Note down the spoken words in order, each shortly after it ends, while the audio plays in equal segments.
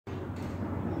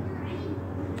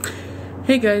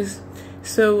Hey guys,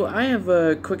 so I have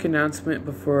a quick announcement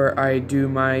before I do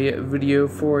my video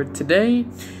for today.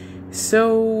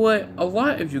 So a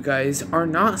lot of you guys are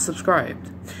not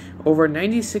subscribed. Over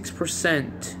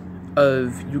 96%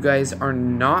 of you guys are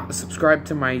not subscribed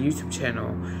to my YouTube channel,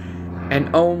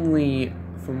 and only,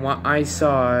 from what I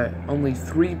saw, only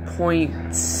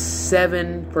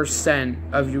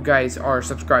 3.7% of you guys are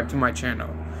subscribed to my channel,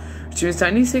 which means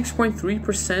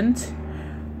 96.3%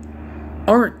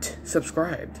 aren't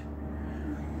subscribed.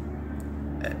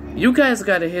 You guys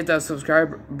gotta hit that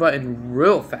subscribe button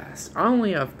real fast. I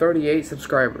only have 38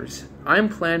 subscribers. I'm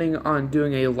planning on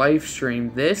doing a live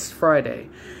stream this Friday,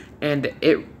 and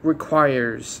it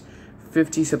requires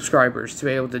 50 subscribers to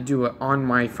be able to do it on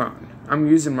my phone. I'm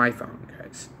using my phone,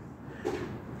 guys.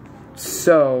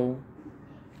 So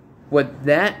what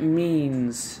that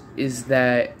means is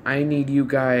that I need you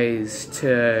guys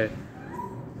to,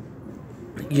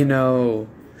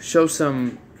 show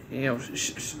some,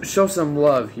 show some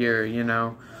love here,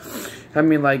 I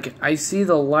mean, like, I see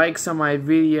the likes on my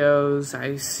videos,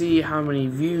 I see how many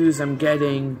views I'm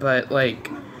getting, but, like,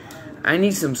 I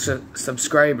need some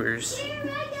subscribers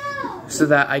so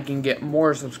that I can get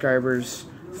more subscribers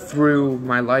through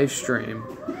my live stream.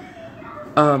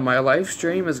 My live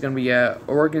stream is going to be at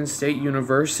Oregon State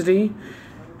University.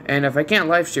 And if I can't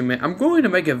live stream it, I'm going to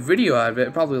make a video out of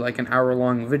it, probably like an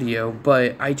hour-long video,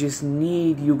 but I just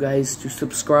need you guys to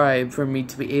subscribe for me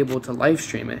to be able to live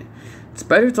stream it. It's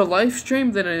better to live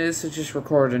stream than it is to just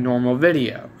record a normal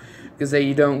video, because then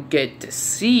you don't get to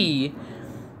see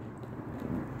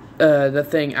the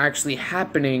thing actually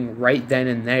happening right then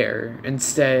and there.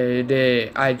 Instead,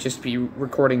 I'd just be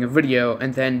recording a video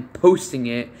and then posting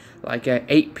it like at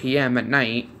 8 p.m. at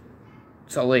night,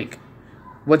 so like,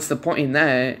 what's the point in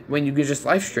that when you can just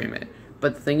live stream it?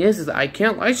 But the thing is that I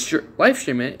can't live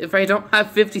stream it if I don't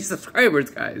have 50 subscribers,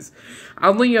 guys. I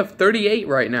only have 38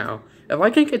 right now. If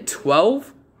I can get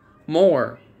 12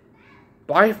 more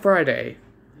by Friday,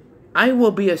 I will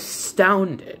be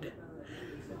astounded.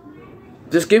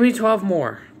 Just give me 12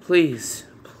 more, please.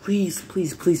 Please,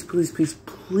 please, please, please, please,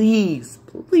 please,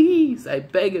 please. I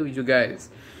beg of you guys.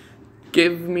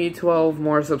 Give me 12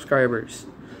 more subscribers.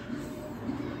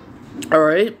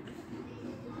 Alright?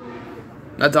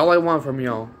 That's all I want from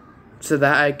y'all. So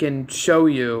that I can show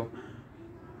you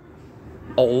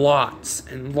lots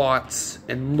and lots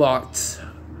and lots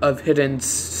of hidden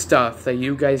stuff that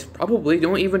you guys probably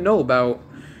don't even know about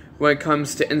when it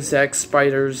comes to insects,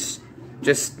 spiders,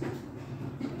 just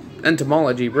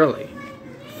entomology, really.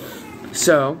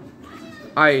 So,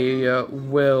 I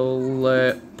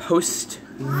will post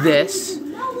this,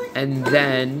 and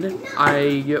then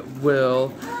I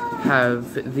will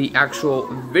have the actual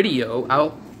video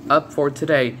up for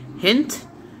today. Hint,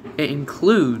 it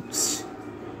includes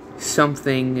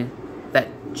something that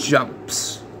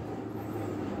jumps.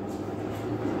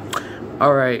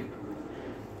 Alright,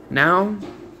 now,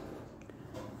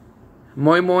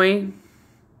 moi moi,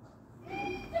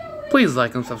 please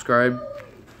like and subscribe.